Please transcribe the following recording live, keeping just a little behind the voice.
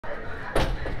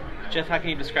Jeff, how can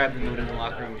you describe the mood in the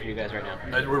locker room for you guys right now?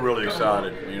 We're really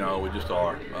excited. You know, we just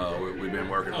are. We've been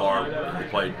working hard. We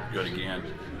played good again,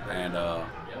 and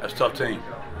that's a tough team.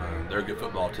 They're a good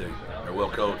football team. They're well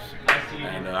coached,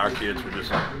 and our kids were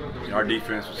just. Our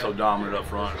defense was so dominant up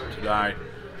front tonight.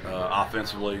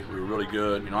 Offensively, we were really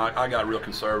good. You know, I got real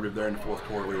conservative there in the fourth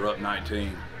quarter. We were up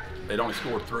 19. They'd only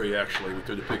scored 3 actually. We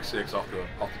threw the pick 6 off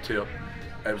the tip.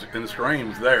 And the screen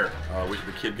was there.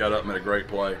 The kid got up and made a great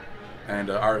play.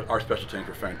 And our special teams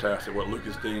were fantastic. What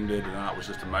Lucas Dean did tonight was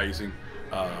just amazing.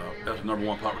 That was the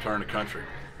 #1 punt return in the country,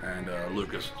 and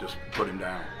Lucas just put him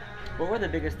down. What were the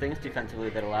biggest things defensively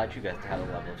that allowed you guys to have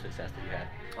the level of success that you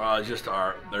had? Just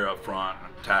they're up front,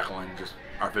 tackling, just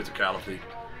our physicality.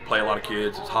 Play a lot of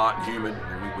kids. It's hot and humid,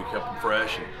 and we kept them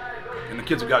fresh, and the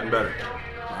kids have gotten better.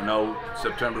 I know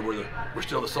September we're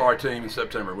still the sorry team in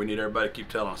September. We need everybody to keep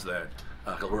telling us that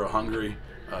because we're a hungry,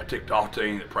 ticked-off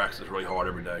team that practices really hard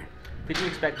every day. Did you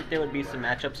expect that there would be some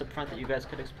matchups up front that you guys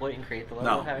could exploit and create the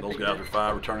level of havoc? No, those guys are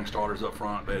 5 returning starters up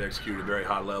front. They'd executed at a very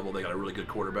high level. They got a really good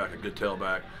quarterback, a good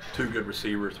tailback, 2 good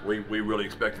receivers. We really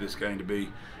expected this game to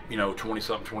be,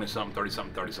 20-something, 20-something,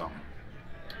 30-something, 30-something.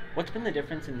 What's been the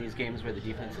difference in these games where the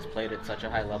defense has played at such a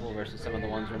high level versus some of the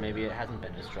ones where maybe it hasn't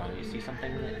been as strong? Do you see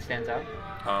something that stands out?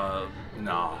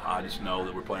 No, I just know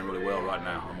that we're playing really well right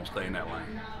now. I'm going to stay in that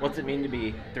lane. What's it mean to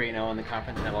be 3-0 in the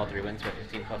conference and have all 3 wins for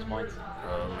 15+ points?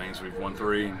 It means we've won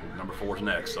 3, and number 4 is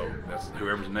next. So that's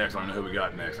whoever's next. I don't know who we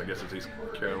got next. I guess it's East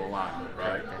Carolina,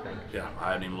 right? I think. Yeah,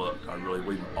 I haven't even looked.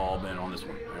 We've all been on this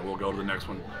one, and we'll go to the next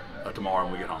one tomorrow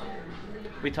when we get home.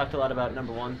 We talked a lot about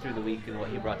 #1 through the week and what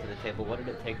he brought to the table. What did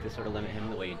it take to sort of limit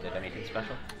him the way you did? Anything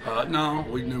special? No,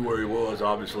 we knew where he was,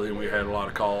 obviously, and we had a lot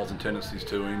of calls and tendencies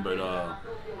to him, but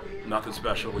nothing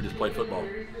special. We just played football.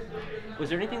 Was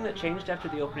there anything that changed after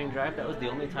the opening drive? That was the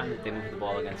only time that they moved the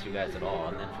ball against you guys at all,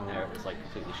 and then from there it was like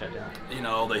completely shut down.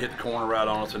 They hit the corner right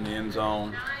on us in the end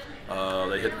zone.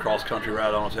 They hit the cross country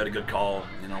right on us. Had a good call.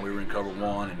 We were in cover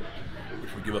 1, and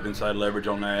which we give up inside leverage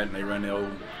on that, and they ran the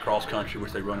old cross country,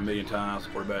 which they run a million times.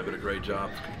 The quarterback did a great job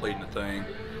completing the thing.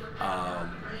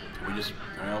 We just,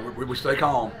 we stay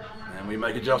calm and we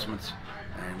make adjustments,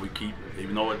 and we keep,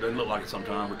 even though it doesn't look like it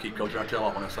sometimes, we keep coaching our tail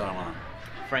off on that sideline.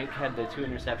 Frank had the 2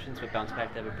 interceptions, but bounced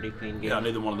back to have a pretty clean game. Yeah,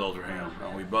 neither one of those are him.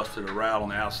 We busted a route on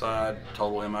the outside,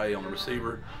 total MA on the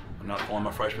receiver. I'm not throwing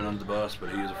my freshman under the bus, but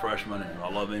he is a freshman, and I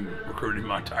love him. Recruited him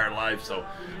my entire life. So,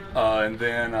 and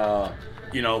then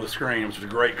the screen, which was a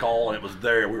great call, and it was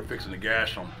there. We were fixing to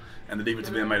gash him, and the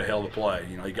defensive end made a hell of a play.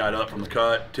 He got up from the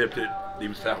cut, tipped it, the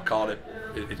defensive tackle caught it.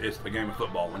 It's the game of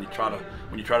football. When you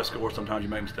try to score, sometimes you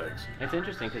make mistakes. It's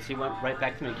interesting because he went right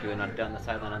back to McHugh and down the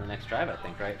sideline on the next drive, I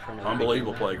think, right?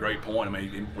 Unbelievable play, great point.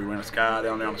 We ran a sky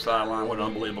down the sideline. What an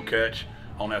unbelievable catch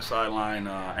on that sideline,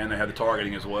 and they had the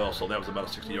targeting as well. So that was about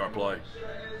a 60-yard play.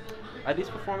 Are these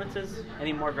performances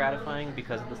any more gratifying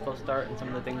because of the slow start and some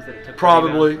of the things that it took?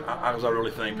 Probably, because I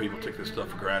really think people take this stuff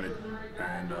for granted,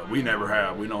 and we never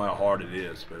have. We know how hard it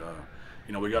is, but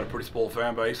we got a pretty spoiled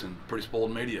fan base and pretty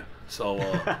spoiled media. So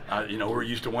we're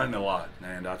used to winning a lot,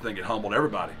 and I think it humbled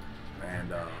everybody,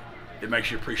 and it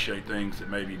makes you appreciate things that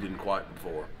maybe you didn't quite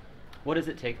before. What does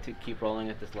it take to keep rolling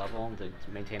at this level and to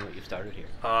maintain what you've started here?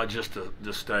 Just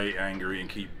to stay angry and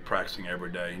keep practicing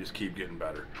every day and just keep getting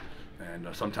better. And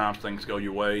sometimes things go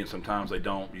your way, and sometimes they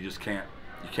don't. You just can't.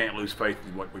 You can't lose faith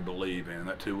in what we believe in.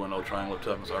 That 2-1-0 triangle of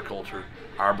toughness, our culture,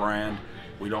 our brand.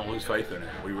 We don't lose faith in it.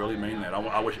 We really mean that.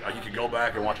 I wish you could go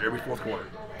back and watch every fourth quarter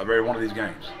of every one of these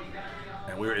games.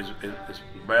 And we're as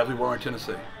bad as we were in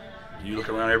Tennessee. You look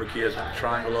around, every kid's got the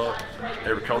triangle up,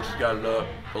 every coach has got it up.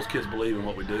 Those kids believe in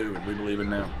what we do, and we believe in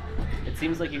them. It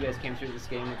seems like you guys came through this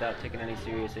game without taking any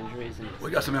serious injuries. And we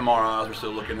got some MRIs we're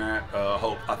still looking at.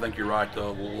 I think you're right,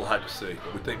 though. We'll have to see.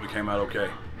 We think we came out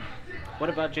okay. What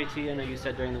about JT? I know you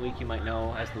said during the week you might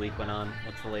know as the week went on.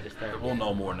 What's the latest there? We'll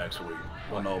know more next week.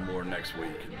 We'll know more next week.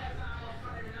 And,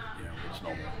 we'll just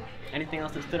know more. Anything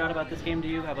else that stood out about this game to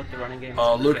you? How about the running game?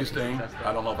 Lucas Dean.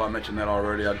 I don't know if I mentioned that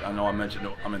already. I know I mentioned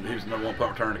it. He was the #1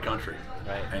 punt return in the country.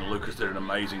 Right. And Lucas did an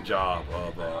amazing job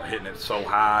of hitting it so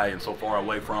high and so far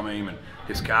away from him, and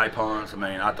his sky punts.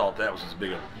 I thought that was as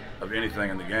big of anything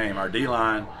in the game. Our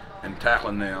D-line and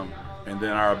tackling them, and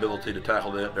then our ability to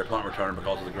tackle their punt return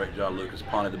because of the great job Lucas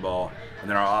punted the ball, and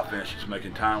then our offense just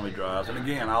making timely drives. And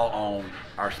again, I'll own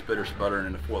our sputtering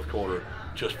in the fourth quarter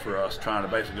just for us trying to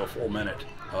basically go 4 minutes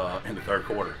in the third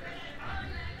quarter.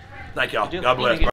 Thank y'all. God bless.